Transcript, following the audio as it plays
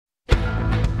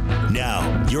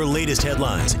Your latest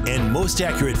headlines and most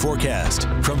accurate forecast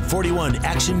from 41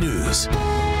 Action News.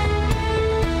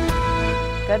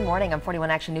 Good morning. I'm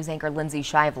 41 Action News anchor Lindsay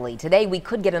Shively. Today we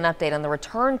could get an update on the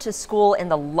return to school in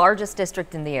the largest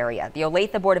district in the area. The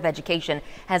Olathe Board of Education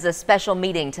has a special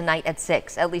meeting tonight at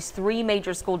 6. At least 3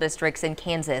 major school districts in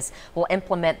Kansas will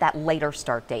implement that later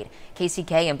start date.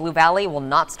 KCK and Blue Valley will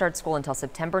not start school until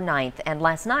September 9th. And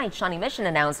last night, Shawnee Mission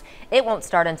announced it won't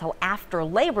start until after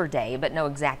Labor Day, but no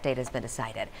exact date has been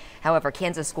decided. However,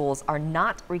 Kansas schools are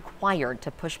not required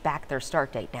to push back their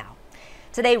start date now.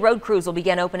 Today, road crews will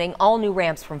begin opening all new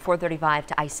ramps from 435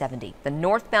 to I-70. The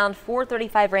northbound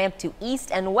 435 ramp to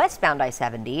east and westbound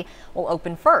I-70 will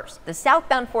open first. The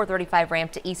southbound 435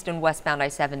 ramp to east and westbound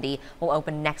I-70 will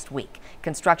open next week.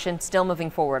 Construction still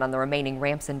moving forward on the remaining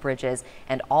ramps and bridges,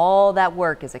 and all that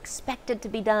work is expected to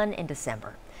be done in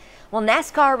December. Well,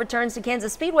 NASCAR returns to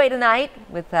Kansas Speedway tonight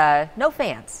with no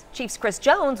fans. Chiefs Chris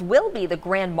Jones will be the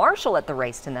Grand Marshal at the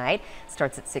race tonight.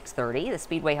 Starts at 6:30. The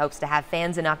Speedway hopes to have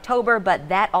fans in October, but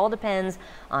that all depends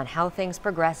on how things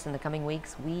progress in the coming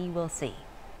weeks. We will see.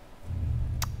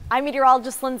 I'm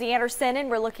meteorologist Lindsay Anderson, and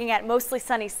we're looking at mostly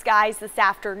sunny skies this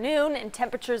afternoon and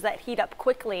temperatures that heat up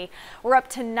quickly. We're up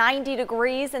to 90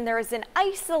 degrees, and there is an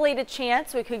isolated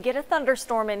chance we could get a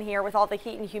thunderstorm in here with all the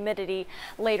heat and humidity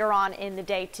later on in the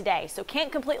day today. So can't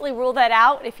completely rule that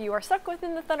out. If you are stuck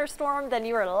within the thunderstorm, then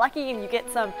you are lucky and you get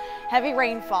some heavy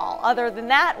rainfall. Other than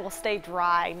that, we'll stay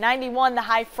dry. 91 the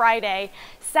high Friday.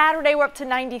 Saturday we're up to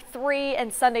 93,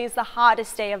 and Sunday is the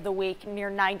hottest day of the week, near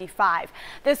 95.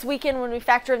 This weekend, when we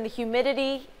factor in the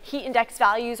humidity, heat index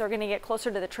values are going to get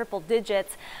closer to the triple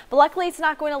digits. But luckily, it's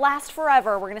not going to last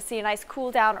forever. We're going to see a nice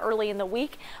cool down early in the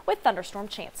week with thunderstorm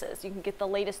chances. You can get the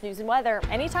latest news and weather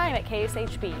anytime at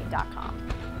KSHB.com.